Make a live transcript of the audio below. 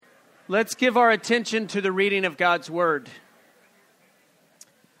Let's give our attention to the reading of God's Word.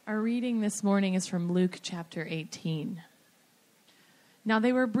 Our reading this morning is from Luke chapter 18. Now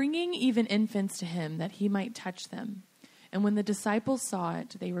they were bringing even infants to him that he might touch them. And when the disciples saw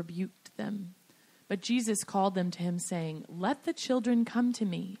it, they rebuked them. But Jesus called them to him, saying, "Let the children come to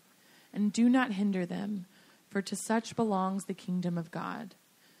me, and do not hinder them, for to such belongs the kingdom of God.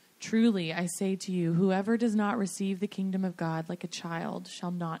 Truly, I say to you, whoever does not receive the kingdom of God like a child shall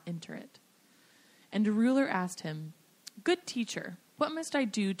not enter it." And a ruler asked him, "Good teacher, what must I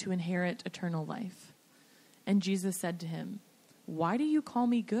do to inherit eternal life?" And Jesus said to him, "Why do you call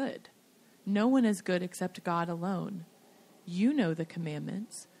me good? No one is good except God alone. You know the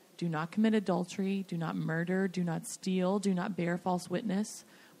commandments. Do not commit adultery, do not murder, do not steal, do not bear false witness,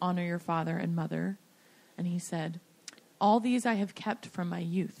 honor your father and mother." And he said, "All these I have kept from my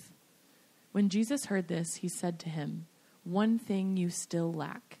youth." When Jesus heard this, he said to him, "One thing you still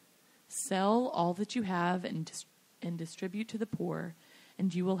lack. Sell all that you have and distribute to the poor,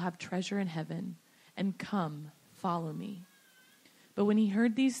 and you will have treasure in heaven. And come, follow me." But when he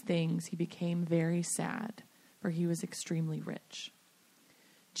heard these things, he became very sad, for he was extremely rich.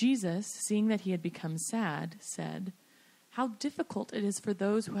 Jesus, seeing that he had become sad, said, "How difficult it is for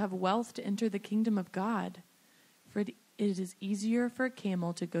those who have wealth to enter the kingdom of God. For it is easier for a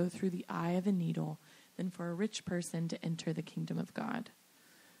camel to go through the eye of a needle than for a rich person to enter the kingdom of God."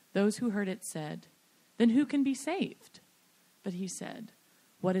 Those who heard it said, "Then who can be saved?" But he said,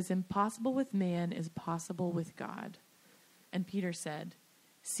 "What is impossible with man is possible with God." And Peter said,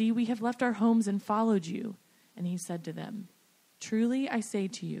 "See, we have left our homes and followed you." And he said to them, "Truly I say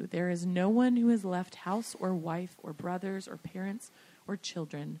to you, there is no one who has left house or wife or brothers or parents or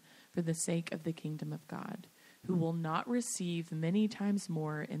children for the sake of the kingdom of God, who will not receive many times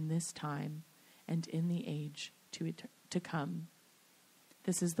more in this time and in the age to come."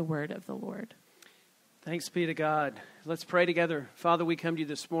 This is the word of the Lord. Thanks be to God. Let's pray together. Father, we come to you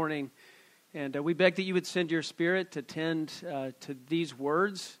this morning, and we beg that you would send your Spirit to tend to these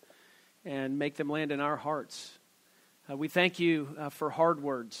words and make them land in our hearts. We thank you for hard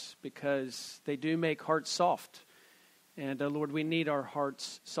words, because they do make hearts soft. And Lord, we need our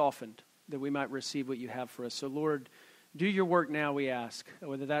hearts softened, that we might receive what you have for us. So Lord, do your work now, we ask,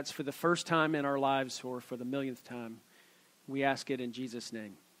 whether that's for the first time in our lives or for the millionth time. We ask it in Jesus'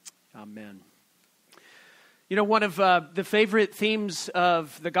 name. Amen. You know, one of the favorite themes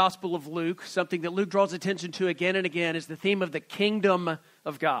of the Gospel of Luke, something that Luke draws attention to again and again, is the theme of the kingdom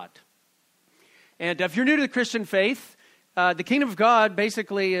of God. And if you're new to the Christian faith, the kingdom of God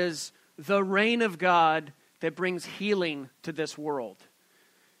basically is the reign of God that brings healing to this world.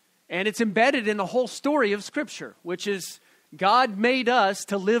 And it's embedded in the whole story of Scripture, which is God made us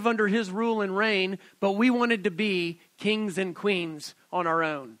to live under his rule and reign, but we wanted to be kings and queens on our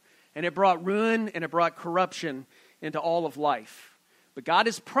own. And it brought ruin and it brought corruption into all of life. But God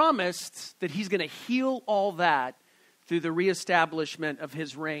has promised that he's going to heal all that through the reestablishment of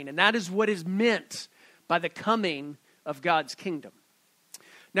his reign. And that is what is meant by the coming of God's kingdom.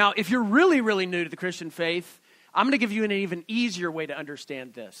 Now, if you're really, really new to the Christian faith, I'm going to give you an even easier way to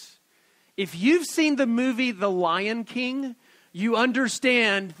understand this. If you've seen the movie The Lion King, you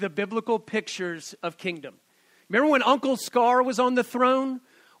understand the biblical pictures of kingdom. Remember when Uncle Scar was on the throne?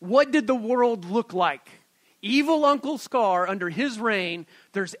 What did the world look like? Evil Uncle Scar, under his reign,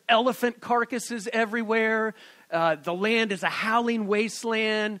 there's elephant carcasses everywhere. The land is a howling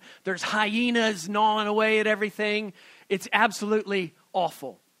wasteland. There's hyenas gnawing away at everything. It's absolutely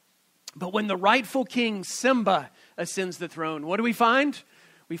awful. But when the rightful king Simba ascends the throne, what do we find?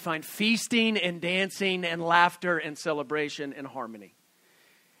 We find feasting and dancing and laughter and celebration and harmony.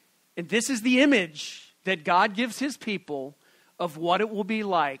 And this is the image that God gives his people of what it will be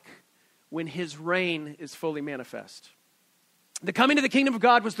like when his reign is fully manifest. The coming of the kingdom of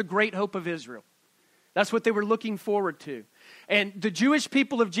God was the great hope of Israel. That's what they were looking forward to. And the Jewish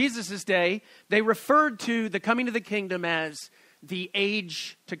people of Jesus' day, they referred to the coming of the kingdom as the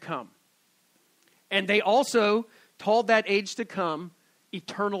age to come. And they also called that age to come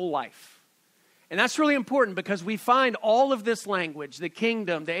eternal life. And that's really important because we find all of this language, the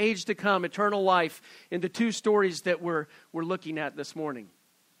kingdom, the age to come, eternal life, in the two stories that we're looking at this morning.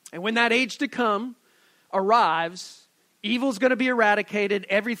 And when that age to come arrives, evil's going to be eradicated.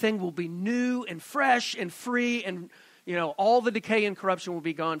 Everything will be new and fresh and free, and all the decay and corruption will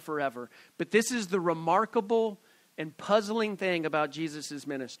be gone forever. But this is the remarkable and puzzling thing about Jesus'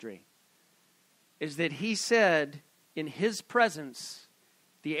 ministry, is that he said in his presence,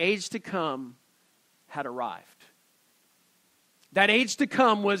 the age to come had arrived. That age to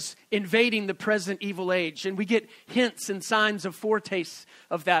come was invading the present evil age. And we get hints and signs of foretastes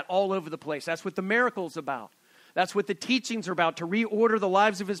of that all over the place. That's what the miracle's about. That's what the teachings are about, to reorder the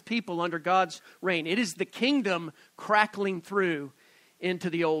lives of his people under God's reign. It is the kingdom crackling through into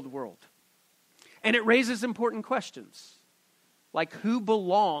the old world. And it raises important questions, like who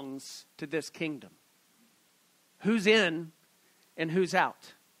belongs to this kingdom? Who's in and who's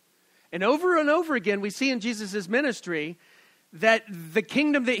out? And over again, we see in Jesus' ministry that the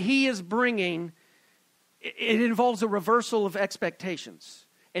kingdom that he is bringing, it involves a reversal of expectations.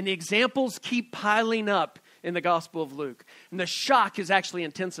 And the examples keep piling up in the Gospel of Luke. And the shock is actually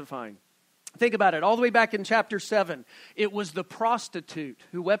intensifying. Think about it. All the way back in chapter 7, it was the prostitute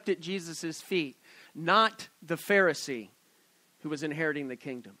who wept at Jesus' feet, not the Pharisee who was inheriting the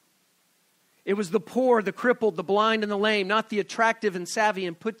kingdom. It was the poor, the crippled, the blind, and the lame, not the attractive and savvy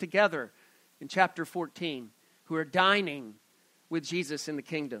and put together in chapter 14, who are dining with Jesus in the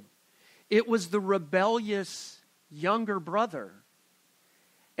kingdom. It was the rebellious younger brother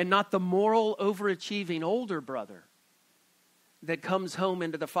and not the moral, overachieving older brother that comes home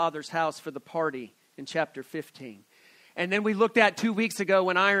into the Father's house for the party in chapter 15. And then we looked at 2 weeks ago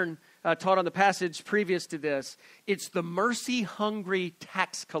when Iron taught on the passage previous to this. It's the mercy-hungry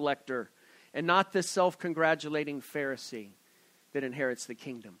tax collector and not the self-congratulating Pharisee that inherits the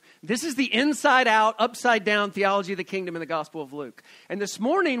kingdom. This is the inside-out, upside-down theology of the kingdom in the Gospel of Luke. And this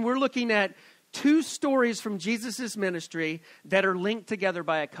morning, we're looking at two stories from Jesus' ministry that are linked together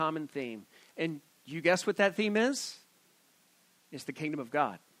by a common theme. And you guess what that theme is? It's the kingdom of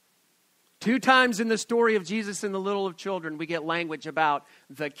God. 2 times in the story of Jesus and the little of children, we get language about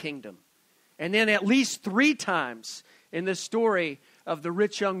the kingdom. And then at least 3 times in the story of the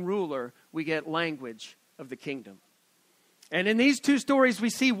rich young ruler, we get language of the kingdom. And in these 2 stories, we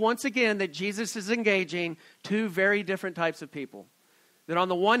see once again that Jesus is engaging 2 very different types of people. That on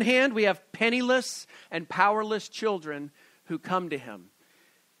the one hand, we have penniless and powerless children who come to him.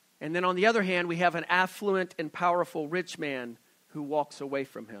 And then on the other hand, we have an affluent and powerful rich man who walks away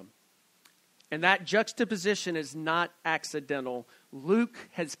from him. And that juxtaposition is not accidental. Luke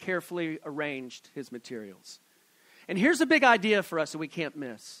has carefully arranged his materials. And here's a big idea for us that we can't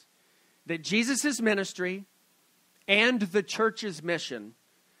miss. That Jesus' ministry and the church's mission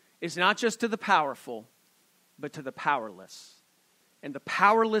is not just to the powerful, but to the powerless. And the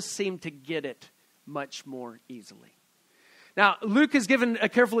powerless seem to get it much more easily. Now, Luke has given a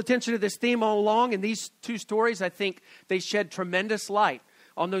careful attention to this theme all along. In these 2 stories, I think they shed tremendous light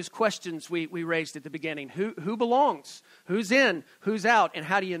on those questions we raised at the beginning. Who belongs? Who's in? Who's out? And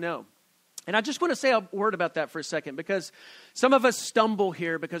how do you know? And I just want to say a word about that for a second, because some of us stumble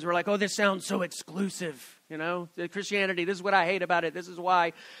here because we're like, oh, this sounds so exclusive. You know, Christianity, this is what I hate about it. This is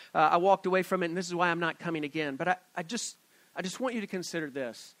why I walked away from it, and this is why I'm not coming again. But I just want you to consider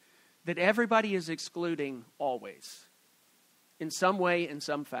this, that everybody is excluding always, in some way, in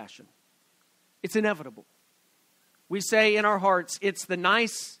some fashion. It's inevitable. We say in our hearts, it's the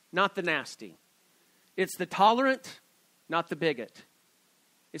nice, not the nasty. It's the tolerant, not the bigot.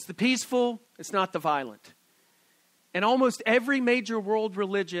 It's the peaceful, it's not the violent. And almost every major world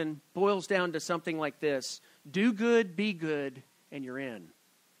religion boils down to something like this. Do good, be good, and you're in.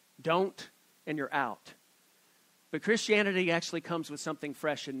 Don't, and you're out. But Christianity actually comes with something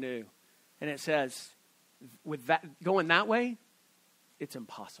fresh and new. And it says, with that going that way, it's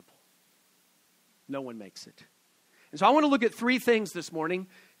impossible. No one makes it. And so I want to look at 3 things this morning.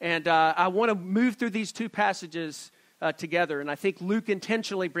 And I want to move through these 2 passages together. And I think Luke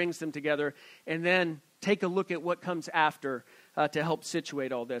intentionally brings them together. And then take a look at what comes after to help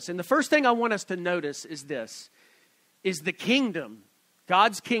situate all this. And the first thing I want us to notice is this. Is the kingdom,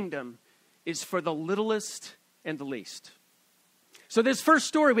 God's kingdom, is for the littlest and the least. So this first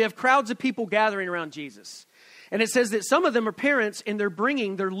story, we have crowds of people gathering around Jesus. And it says that some of them are parents and they're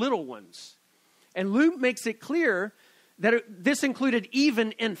bringing their little ones. And Luke makes it clear that this included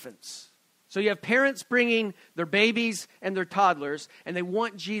even infants. So you have parents bringing their babies and their toddlers, and they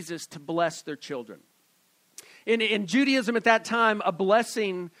want Jesus to bless their children. In Judaism at that time, a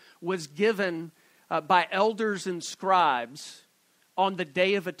blessing was given by elders and scribes on the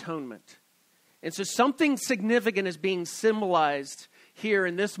Day of Atonement. And so something significant is being symbolized here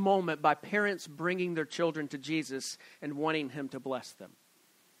in this moment by parents bringing their children to Jesus and wanting him to bless them.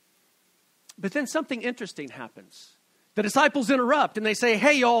 But then something interesting happens. The disciples interrupt and they say,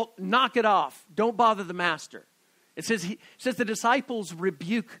 hey, y'all, knock it off. Don't bother the master. It says the disciples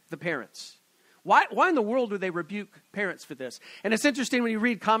rebuke the parents. Why in the world do they rebuke parents for this? And it's interesting when you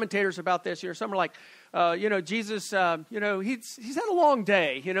read commentators about this. Some are like, Jesus, he's had a long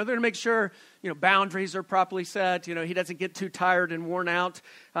day. They're going to make sure, boundaries are properly set. He doesn't get too tired and worn out.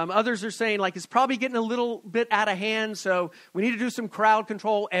 Others are saying, like, it's probably getting a little bit out of hand, so we need to do some crowd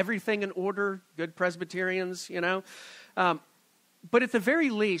control, everything in order, good Presbyterians, But at the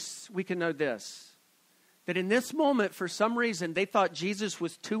very least, we can know this, that in this moment, for some reason, they thought Jesus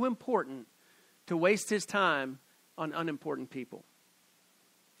was too important to waste his time on unimportant people.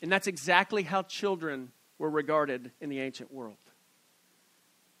 And that's exactly how children were regarded in the ancient world.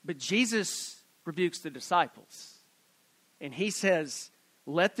 But Jesus rebukes the disciples. And he says,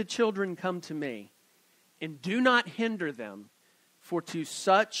 let the children come to me, and do not hinder them, for to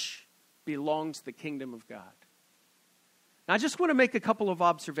such belongs the kingdom of God. Now, I just want to make a couple of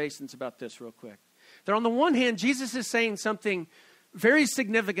observations about this real quick. That on the one hand, Jesus is saying something very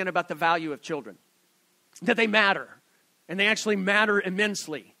significant about the value of children. That they matter. And they actually matter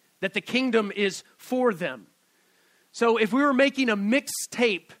immensely. That the kingdom is for them. So if we were making a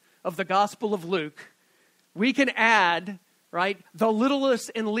mixtape of the Gospel of Luke, we can add, right, the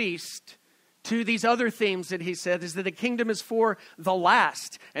littlest and least to these other themes that he said, is that the kingdom is for the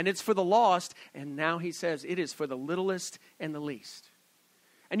last, and it's for the lost, and now he says it is for the littlest and the least.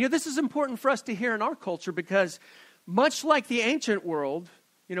 And this is important for us to hear in our culture, because much like the ancient world,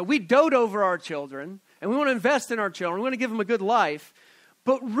 we dote over our children, and we want to invest in our children, we want to give them a good life,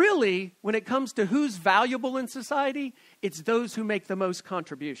 but really, when it comes to who's valuable in society, it's those who make the most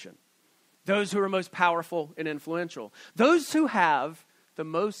contribution. Those who are most powerful and influential. Those who have the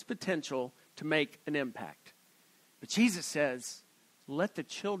most potential to make an impact. But Jesus says, let the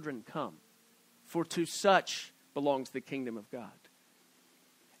children come, for to such belongs the kingdom of God.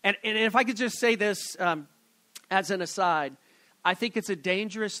 And if I could just say this as an aside, I think it's a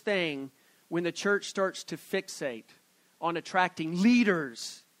dangerous thing when the church starts to fixate on attracting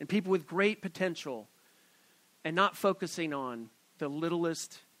leaders and people with great potential and not focusing on the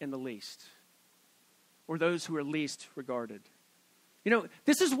littlest and the least, or those who are least regarded.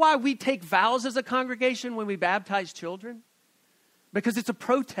 This is why we take vows as a congregation when we baptize children, because it's a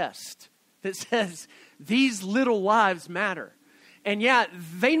protest that says these little lives matter. And yeah,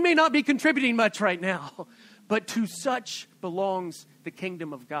 they may not be contributing much right now, but to such belongs the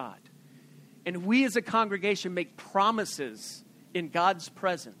kingdom of God. And we as a congregation make promises in God's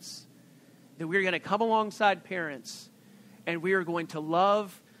presence that we're going to come alongside parents, and we are going to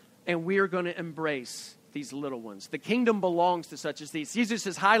love, and we are going to embrace these little ones. The kingdom belongs to such as these. Jesus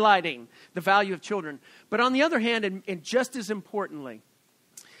is highlighting the value of children. But on the other hand, and just as importantly,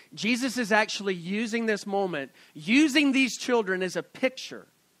 Jesus is actually using this moment, using these children as a picture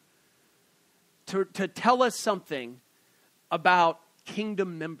to tell us something about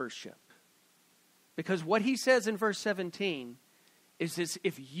kingdom membership. Because what he says in verse 17 is this: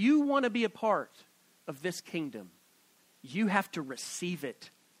 if you want to be a part of this kingdom, you have to receive it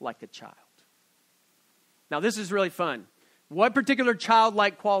like a child. Now, this is really fun. What particular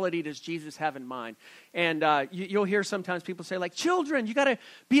childlike quality does Jesus have in mind? And you'll hear sometimes people say, like, children, you got to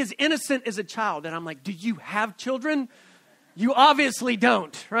be as innocent as a child. And I'm like, do you have children? You obviously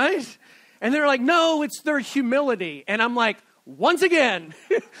don't, right? And they're like, no, it's their humility. And I'm like, once again,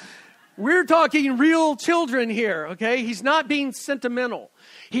 we're talking real children here, okay? He's not being sentimental.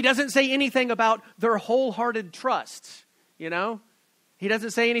 He doesn't say anything about their wholehearted trust, He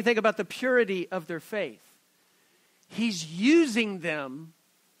doesn't say anything about the purity of their faith. He's using them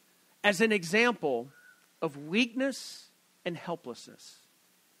as an example of weakness and helplessness.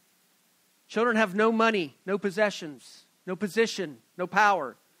 Children have no money, no possessions, no position, no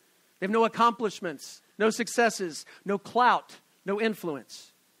power. They have no accomplishments, no successes, no clout, no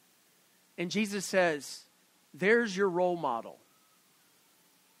influence. And Jesus says, there's your role model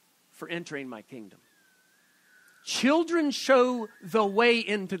for entering my kingdom. Children show the way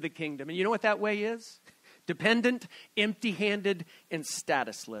into the kingdom. And you know what that way is? Dependent, empty-handed, and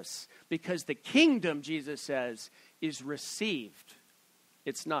statusless. Because the kingdom, Jesus says, is received.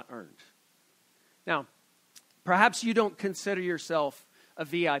 It's not earned. Now, perhaps you don't consider yourself a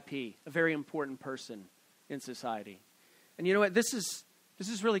VIP, a very important person in society. And you know what? This is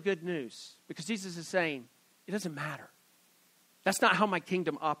really good news. Because Jesus is saying, it doesn't matter. That's not how my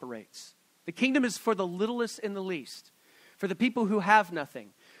kingdom operates. The kingdom is for the littlest and the least. For the people who have nothing.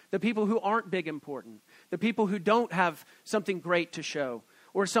 The people who aren't big important. The people who don't have something great to show.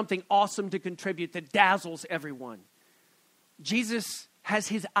 Or something awesome to contribute that dazzles everyone. Jesus has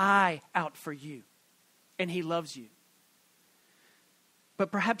his eye out for you. And he loves you.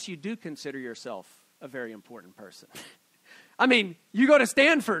 But perhaps you do consider yourself a very important person. I mean, you go to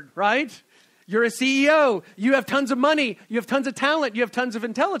Stanford, right? You're a CEO. You have tons of money. You have tons of talent. You have tons of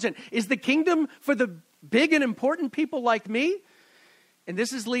intelligence. Is the kingdom for the big and important people like me? And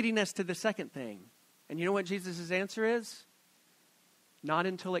this is leading us to the second thing. And you know what Jesus' answer is? Not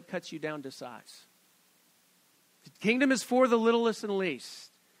until it cuts you down to size. The kingdom is for the littlest and least,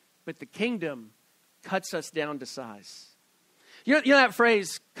 but the kingdom cuts us down to size. You know that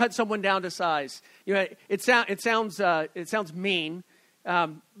phrase, cut someone down to size. You know, it sounds mean,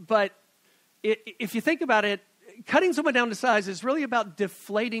 but if you think about it, cutting someone down to size is really about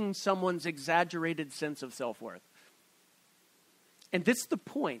deflating someone's exaggerated sense of self-worth. And this is the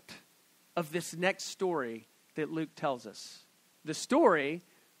point of this next story that Luke tells us. The story,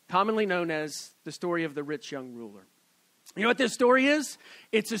 commonly known as the story of the rich young ruler. You know what this story is?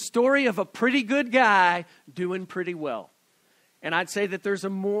 It's a story of a pretty good guy doing pretty well. And I'd say that there's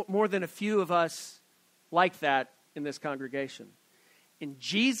more than a few of us like that in this congregation. And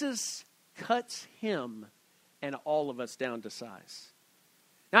Jesus cuts him and all of us down to size.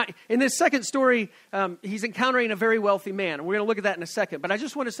 Now, in this second story, he's encountering a very wealthy man. And we're going to look at that in a second. But I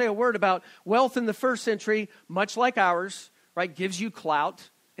just want to say a word about wealth in the first century, much like ours, right, gives you clout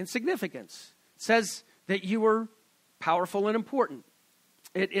and significance. It says that you were powerful and important.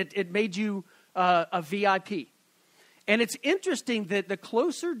 It made you a VIP. And it's interesting that the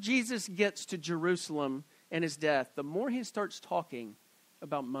closer Jesus gets to Jerusalem and his death, the more he starts talking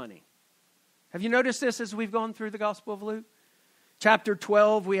about money. Have you noticed this as we've gone through the Gospel of Luke? Chapter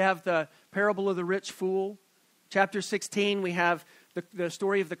 12, we have the parable of the rich fool. Chapter 16, we have the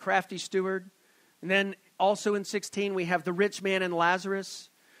story of the crafty steward. And then also in 16, we have the rich man and Lazarus.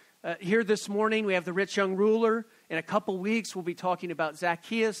 Here this morning, we have the rich young ruler. In a couple weeks, we'll be talking about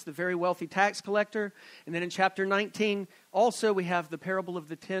Zacchaeus, the very wealthy tax collector. And then in chapter 19, also we have the parable of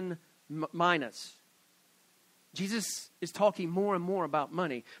the 10 minas. Jesus is talking more and more about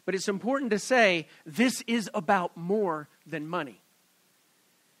money. But it's important to say this is about more than money.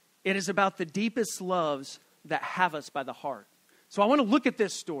 It is about the deepest loves that have us by the heart. So I want to look at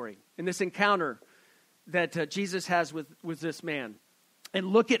this story and this encounter that Jesus has with this man. And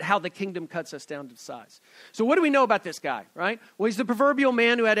look at how the kingdom cuts us down to size. So what do we know about this guy, right? Well, he's the proverbial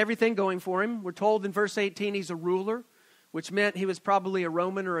man who had everything going for him. We're told in verse 18 he's a ruler, which meant he was probably a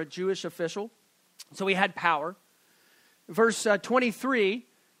Roman or a Jewish official. So he had power. Verse 23,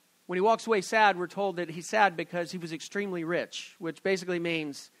 when he walks away sad, we're told that he's sad because he was extremely rich, which basically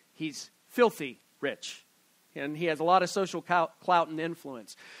means he's filthy rich. And he has a lot of social clout and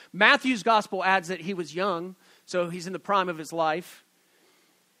influence. Matthew's gospel adds that he was young, so he's in the prime of his life.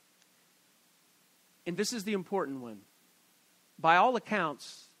 And this is the important one. By all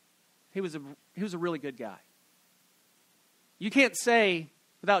accounts, he was a really good guy. You can't say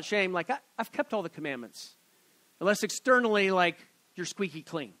without shame, like, I've kept all the commandments. Unless externally, like, you're squeaky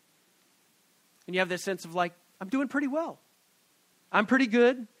clean. And you have this sense of, like, I'm doing pretty well. I'm pretty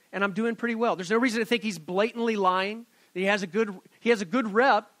good, and I'm doing pretty well. There's no reason to think he's blatantly lying. He has a good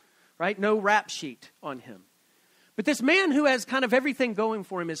rep, right? No rap sheet on him. But this man who has kind of everything going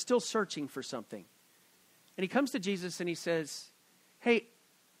for him is still searching for something. And he comes to Jesus and he says, hey,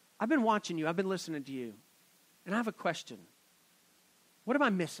 I've been watching you. I've been listening to you. And I have a question. What am I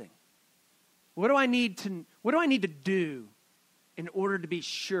missing? What do I need to do in order to be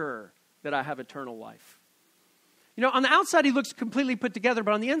sure that I have eternal life? You know, on the outside he looks completely put together,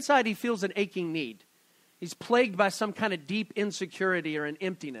 but on the inside he feels an aching need. He's plagued by some kind of deep insecurity or an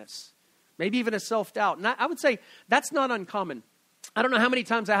emptiness. Maybe even a self-doubt. And I would say that's not uncommon. I don't know how many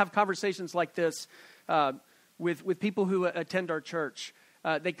times I have conversations like this with people who attend our church.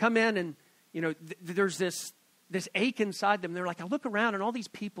 They come in and, you know, there's this ache inside them. They're like, I look around and all these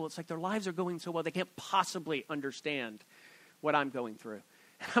people, it's like their lives are going so well, they can't possibly understand what I'm going through.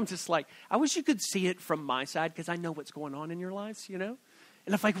 And I'm just like, I wish you could see it from my side because I know what's going on in your lives, you know?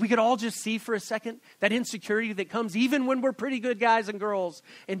 And if like we could all just see for a second that insecurity that comes even when we're pretty good guys and girls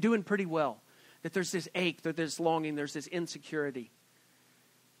and doing pretty well, that there's this ache, that there's longing, there's this insecurity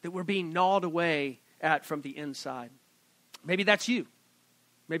that we're being gnawed away at from the inside. Maybe that's you.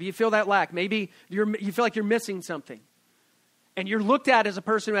 Maybe you feel that lack. Maybe you feel like you're missing something. And you're looked at as a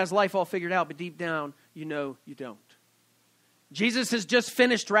person who has life all figured out, but deep down, you know you don't. Jesus has just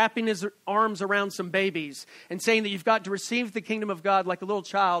finished wrapping his arms around some babies and saying that you've got to receive the kingdom of God like a little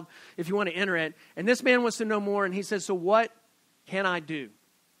child if you want to enter it. And this man wants to know more, and he says, so what can I do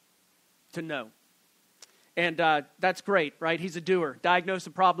to know? And that's great, right? He's a doer. Diagnose the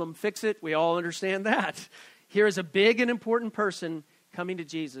problem, fix it. We all understand that. Here is a big and important person coming to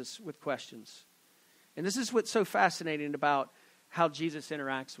Jesus with questions. And this is what's so fascinating about how Jesus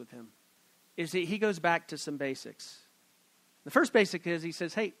interacts with him, is that he goes back to some basics. The first basic is he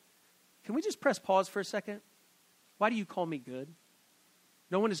says, hey, can we just press pause for a second? Why do you call me good?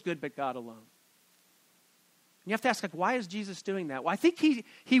 No one is good but God alone. And you have to ask, like, why is Jesus doing that? Well, I think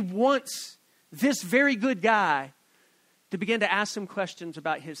he wants this very good guy to begin to ask some questions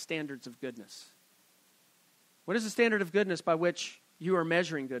about his standards of goodness. What is the standard of goodness by which you are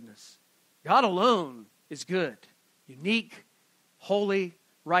measuring goodness? God alone is good, unique, holy,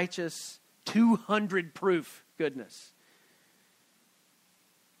 righteous, 200 proof goodness.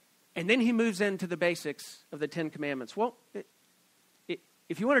 And then he moves into the basics of the Ten Commandments. Well,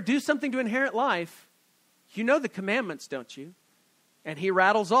 if you want to do something to inherit life, you know the commandments, don't you? And he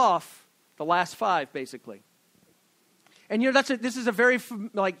rattles off the last 5, basically. And this is a very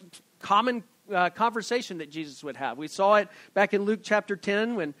common conversation that Jesus would have. We saw it back in Luke chapter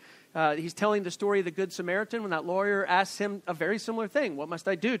 10 when he's telling the story of the Good Samaritan, when that lawyer asks him a very similar thing. What must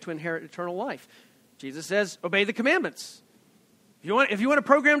I do to inherit eternal life? Jesus says, obey the commandments. If you want a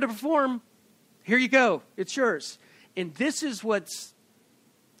program to perform, here you go. It's yours. And this is what's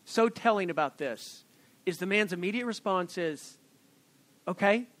so telling about this, is the man's immediate response is,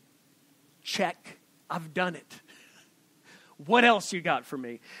 okay, check, I've done it. What else you got for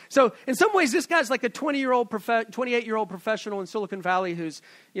me? So in some ways, this guy's like a 28-year-old professional in Silicon Valley who's,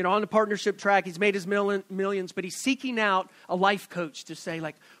 on the partnership track. He's made his millions, but he's seeking out a life coach to say,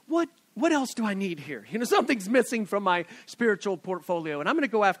 like, what else do I need here? Something's missing from my spiritual portfolio, and I'm going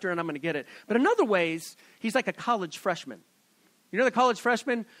to go after it, and I'm going to get it. But in other ways, he's like a college freshman. The college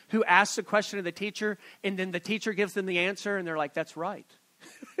freshman who asks a question of the teacher, and then the teacher gives them the answer, and they're like, that's right.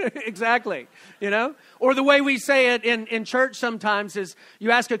 Exactly, Or the way we say it in church sometimes is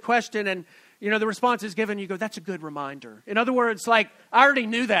you ask a question and, the response is given, you go, that's a good reminder. In other words, like, I already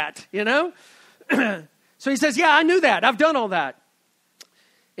knew that, So he says, yeah, I knew that. I've done all that.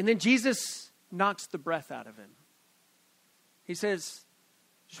 And then Jesus knocks the breath out of him. He says,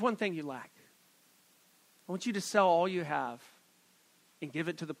 there's one thing you lack. I want you to sell all you have and give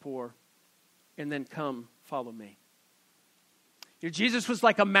it to the poor, and then come follow me. Jesus was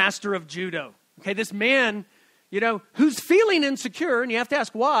like a master of judo. Okay, this man, who's feeling insecure, and you have to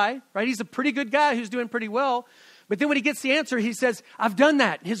ask why, right? He's a pretty good guy who's doing pretty well. But then when he gets the answer, he says, I've done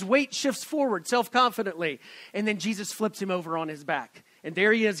that. His weight shifts forward self-confidently. And then Jesus flips him over on his back. And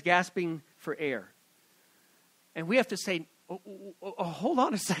there he is gasping for air. And we have to say, hold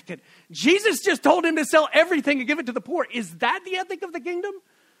on a second. Jesus just told him to sell everything and give it to the poor. Is that the ethic of the kingdom?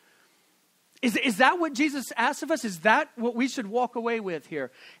 Is that what Jesus asks of us? Is that what we should walk away with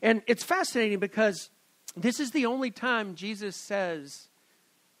here? And it's fascinating because this is the only time Jesus says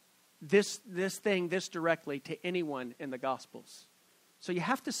this directly to anyone in the Gospels. So you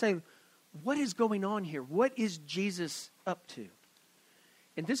have to say, what is going on here? What is Jesus up to?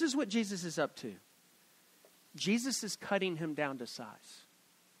 And this is what Jesus is up to. Jesus is cutting him down to size.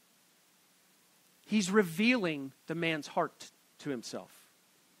 He's revealing the man's heart to himself.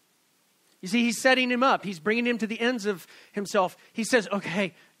 You see, he's setting him up. He's bringing him to the ends of himself. He says,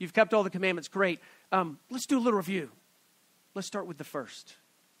 okay, you've kept all the commandments. Great. Let's do a little review. Let's start with the first.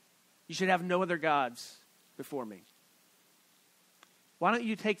 You should have no other gods before me. Why don't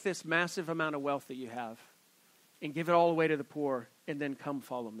you take this massive amount of wealth that you have and give it all away to the poor and then come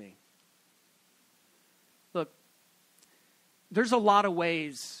follow me? Look, there's a lot of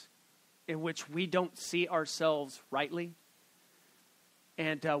ways in which we don't see ourselves rightly.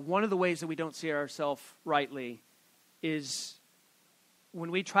 And one of the ways that we don't see ourselves rightly is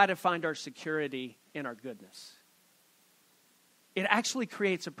when we try to find our security in our goodness. It actually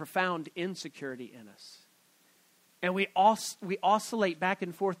creates a profound insecurity in us. And we oscillate back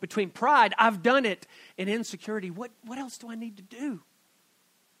and forth between pride, I've done it, and insecurity. What else do I need to do?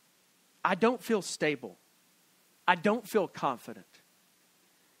 I don't feel stable. I don't feel confident.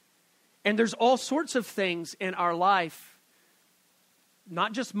 And there's all sorts of things in our life,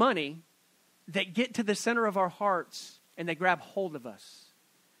 not just money, that get to the center of our hearts and they grab hold of us.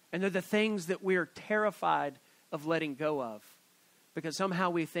 And they're the things that we're terrified of letting go of because somehow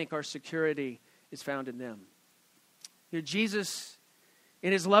we think our security is found in them. Jesus,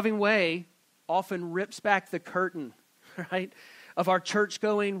 in his loving way, often rips back the curtain, right, of our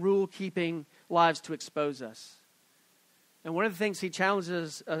church-going, rule-keeping lives to expose us. And one of the things he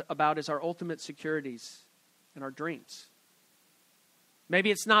challenges us about is our ultimate securities and our dreams.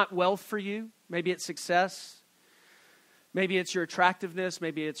 Maybe it's not wealth for you. Maybe it's success. Maybe it's your attractiveness.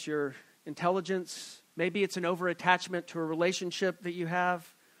 Maybe it's your intelligence. Maybe it's an over-attachment to a relationship that you have,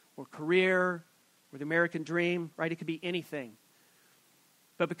 or career, or the American dream, right? It could be anything.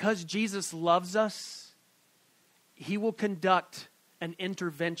 But because Jesus loves us, he will conduct an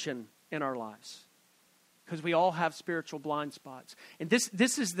intervention in our lives. because we all have spiritual blind spots. And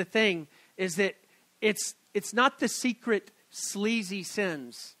this is the thing, is that it's not the secret, sleazy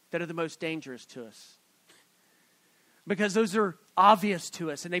sins that are the most dangerous to us. Because those are obvious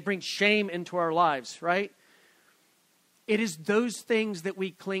to us and they bring shame into our lives, right? It is those things that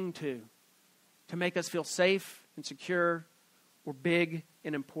we cling to make us feel safe and secure or big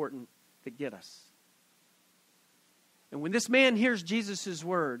and important that get us. And when this man hears Jesus'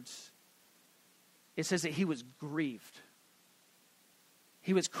 words, it says that he was grieved.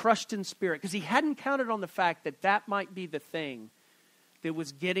 He was crushed in spirit because he hadn't counted on the fact that that might be the thing that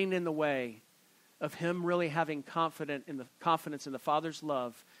was getting in the way of him really having confidence in the Father's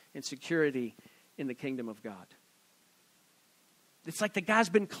love and security in the kingdom of God. It's like the guy's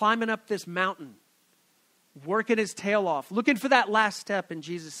been climbing up this mountain, working his tail off, looking for that last step, and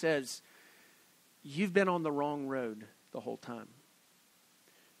Jesus says, you've been on the wrong road the whole time.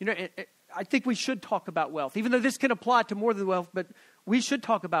 You know, I think we should talk about wealth, even though this can apply to more than wealth, but we should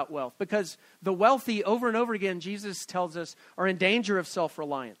talk about wealth because the wealthy, over and over again, Jesus tells us, are in danger of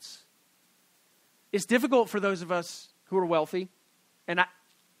self-reliance. It's difficult for those of us who are wealthy, and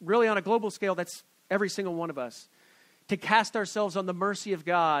really on a global scale, that's every single one of us, to cast ourselves on the mercy of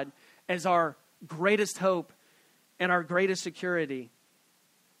God as our greatest hope and our greatest security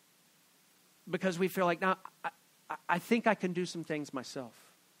because we feel like, now, I think I can do some things myself.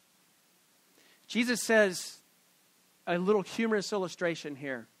 Jesus says, a little humorous illustration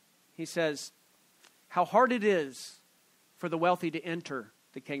here. He says, how hard it is for the wealthy to enter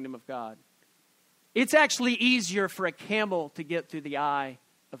the kingdom of God. It's actually easier for a camel to get through the eye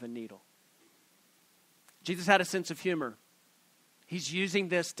of a needle. Jesus had a sense of humor. He's using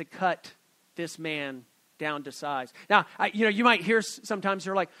this to cut this man down to size. Now, you might hear sometimes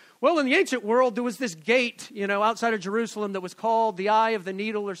you're like, well, in the ancient world, there was this gate, outside of Jerusalem that was called the Eye of the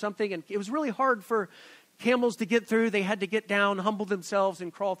Needle or something, and it was really hard for camels to get through. They had to get down, humble themselves,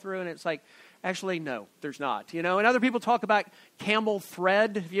 and crawl through, and it's like, actually, no, there's not. And other people talk about camel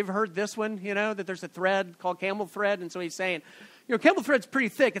thread. Have you ever heard this one, that there's a thread called camel thread? And so he's saying, camel thread's pretty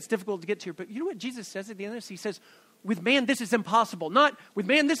thick. It's difficult to get to. But you know what Jesus says at the end of this? He says, with man, this is impossible. Not with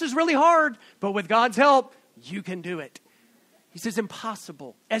man, this is really hard. But with God's help, you can do it. He says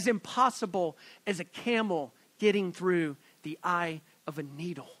impossible as a camel getting through the eye of a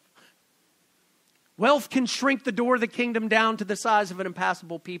needle. Wealth can shrink the door of the kingdom down to the size of an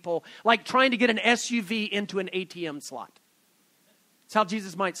impassable people, like trying to get an SUV into an ATM slot. That's how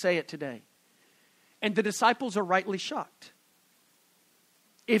Jesus might say it today. And the disciples are rightly shocked.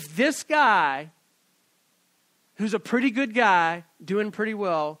 If this guy, who's a pretty good guy, doing pretty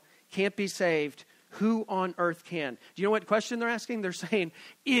well, can't be saved, who on earth can? Do you know what question they're asking? They're saying,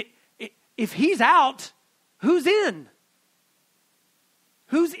 if he's out, who's in?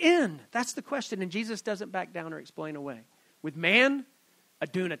 Who's in? That's the question. And Jesus doesn't back down or explain away. With man,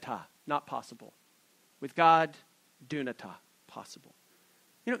 adunata, not possible. With God, dunata, possible.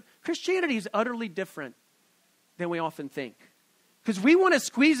 Christianity is utterly different than we often think. Because we want to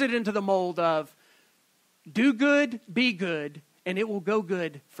squeeze it into the mold of do good, be good, and it will go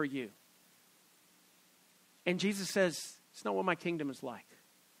good for you. And Jesus says, it's not what my kingdom is like.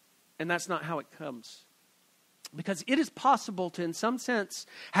 And that's not how it comes. Because it is possible to, in some sense,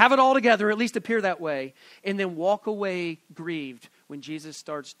 have it all together, or at least appear that way, and then walk away grieved when Jesus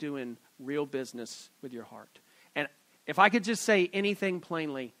starts doing real business with your heart. And if I could just say anything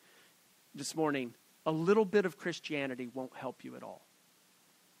plainly this morning, a little bit of Christianity won't help you at all.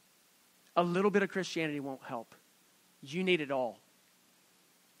 A little bit of Christianity won't help. You need it all.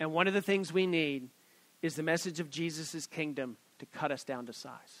 And one of the things we need is the message of Jesus' kingdom to cut us down to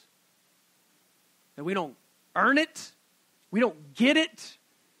size. And we don't earn it. We don't get it.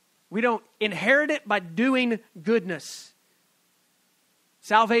 We don't inherit it by doing goodness.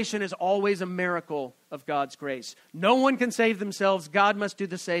 Salvation is always a miracle of God's grace. No one can save themselves. God must do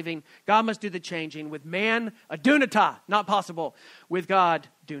the saving. God must do the changing. With man, adunata, not possible. With God,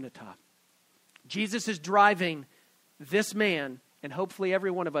 dunata. Jesus is driving this man and hopefully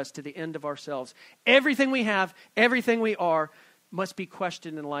every one of us to the end of ourselves. Everything we have, everything we are, must be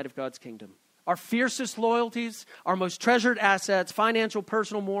questioned in light of God's kingdom. Our fiercest loyalties, our most treasured assets, financial,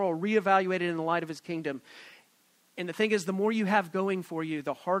 personal, moral, reevaluated in the light of his kingdom. And the thing is, the more you have going for you,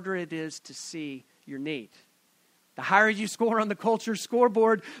 the harder it is to see your need. The higher you score on the culture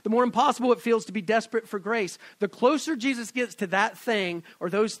scoreboard, the more impossible it feels to be desperate for grace. The closer Jesus gets to that thing or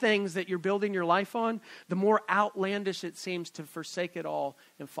those things that you're building your life on, the more outlandish it seems to forsake it all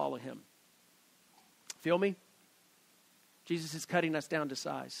and follow him. Feel me? Jesus is cutting us down to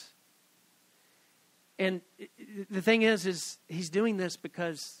size. And the thing is he's doing this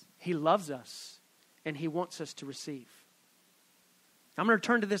because he loves us and he wants us to receive. I'm going to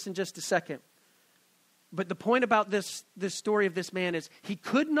return to this in just a second. But the point about this story of this man is he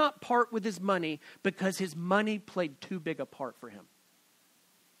could not part with his money because his money played too big a part for him.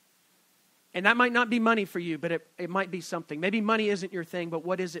 And that might not be money for you, but it might be something. Maybe money isn't your thing, but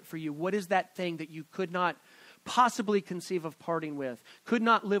what is it for you? What is that thing that you could not possibly conceive of parting with, could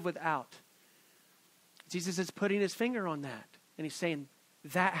not live without? Jesus is putting his finger on that. And he's saying,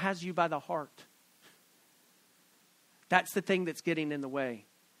 that has you by the heart. That's the thing that's getting in the way.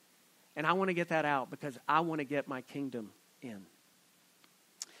 And I want to get that out because I want to get my kingdom in.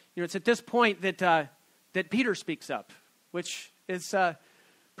 You know, it's at this point that Peter speaks up, which is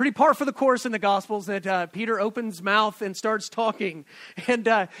pretty par for the course in the Gospels, that Peter opens mouth and starts talking. And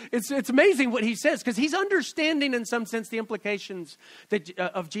it's amazing what he says because he's understanding in some sense the implications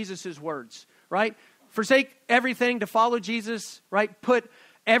of Jesus' words, right? Forsake everything to follow Jesus, right? Put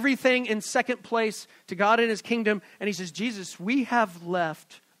everything in second place to God and his kingdom. And he says, Jesus, we have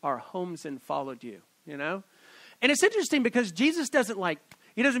left our homes and followed you, you know? And it's interesting because Jesus doesn't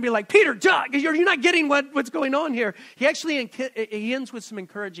he doesn't be like, Peter, you're not getting what's going on here. He actually he ends with some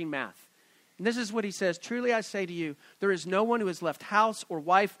encouraging math. And this is what he says, truly I say to you, there is no one who has left house or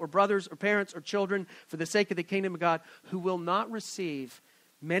wife or brothers or parents or children for the sake of the kingdom of God who will not receive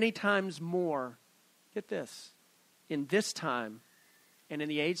many times more, get this, in this time and in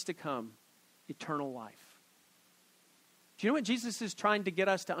the age to come, eternal life. Do you know what Jesus is trying to get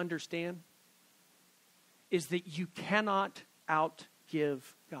us to understand? Is that you cannot outgive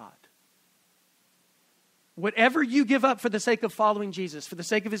God. Whatever you give up for the sake of following Jesus, for the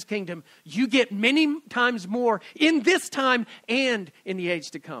sake of his kingdom, you get many times more in this time and in the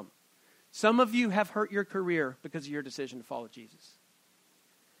age to come. Some of you have hurt your career because of your decision to follow Jesus.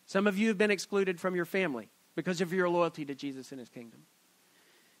 Some of you have been excluded from your family because of your loyalty to Jesus and his kingdom.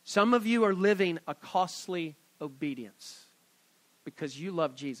 Some of you are living a costly obedience because you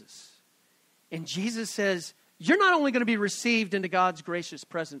love Jesus. And Jesus says, you're not only going to be received into God's gracious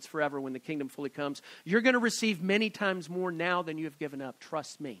presence forever when the kingdom fully comes, you're going to receive many times more now than you have given up.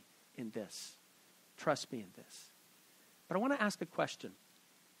 Trust me in this. Trust me in this. But I want to ask a question.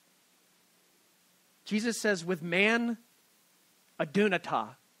 Jesus says, with man, adunata.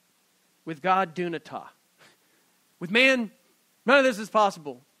 With God, dunata. With man, none of this is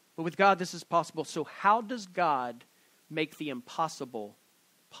possible. But with God, this is possible. So how does God make the impossible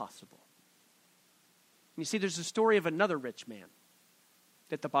possible? You see, there's a story of another rich man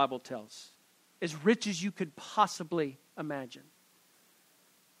that the Bible tells. As rich as you could possibly imagine.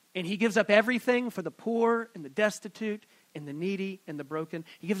 And he gives up everything for the poor and the destitute and the needy and the broken.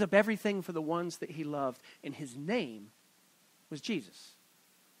 He gives up everything for the ones that he loved. And his name was Jesus.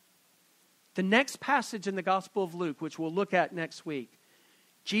 The next passage in the Gospel of Luke, which we'll look at next week,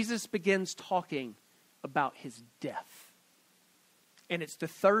 Jesus begins talking about his death. And it's the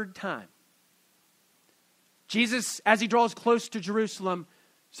third time. Jesus, as he draws close to Jerusalem,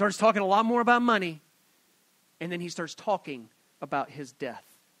 starts talking a lot more about money. And then he starts talking about his death.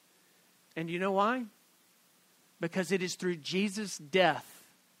 And you know why? Because it is through Jesus' death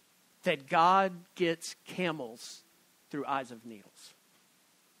that God gets camels through eyes of needles.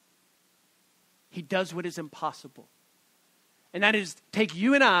 He does what is impossible. And that is take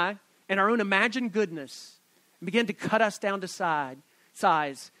you and I and our own imagined goodness and begin to cut us down to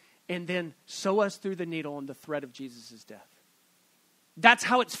size and then sew us through the needle on the thread of Jesus' death. That's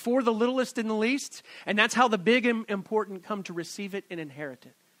how it's for the littlest and the least. And that's how the big and important come to receive it and inherit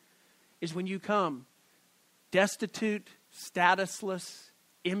it. Is when you come destitute, statusless,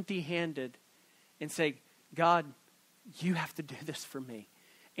 empty-handed and say, God, you have to do this for me.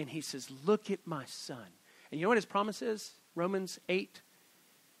 And he says, look at my son. And you know what his promise is? Romans 8.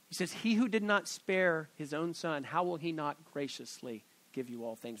 He says, he who did not spare his own son, how will he not graciously give you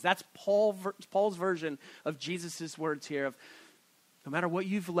all things? That's Paul's version of Jesus' words here of no matter what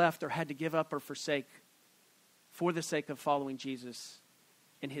you've left or had to give up or forsake for the sake of following Jesus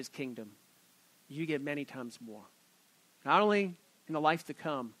and his kingdom, you get many times more. Not only in the life to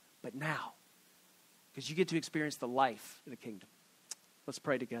come, but now. Because you get to experience the life of the kingdom. Let's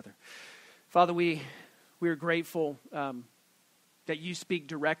pray together. Father, we are grateful that you speak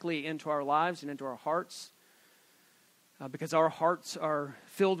directly into our lives and into our hearts. Because our hearts are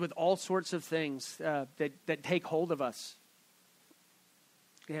filled with all sorts of things that take hold of us.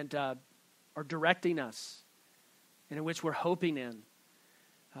 And are directing us. And in which we're hoping in.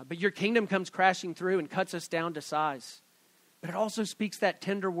 But your kingdom comes crashing through and cuts us down to size. But it also speaks that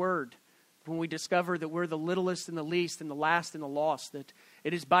tender word when we discover that we're the littlest and the least and the last and the lost. That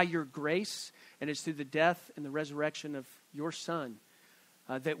it is by your grace and it's through the death and the resurrection of your Son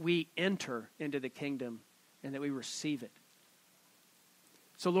that we enter into the kingdom and that we receive it.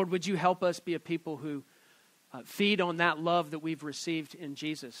 So, Lord, would you help us be a people who feed on that love that we've received in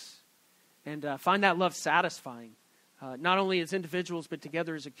Jesus and find that love satisfying, not only as individuals but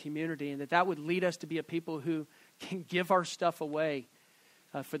together as a community, and that would lead us to be a people who can give our stuff away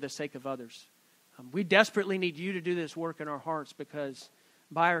for the sake of others. We desperately need you to do this work in our hearts because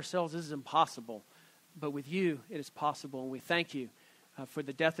by ourselves this is impossible. But with you it is possible, and we thank you for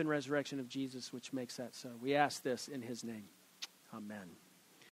the death and resurrection of Jesus, which makes that so. We ask this in his name. Amen.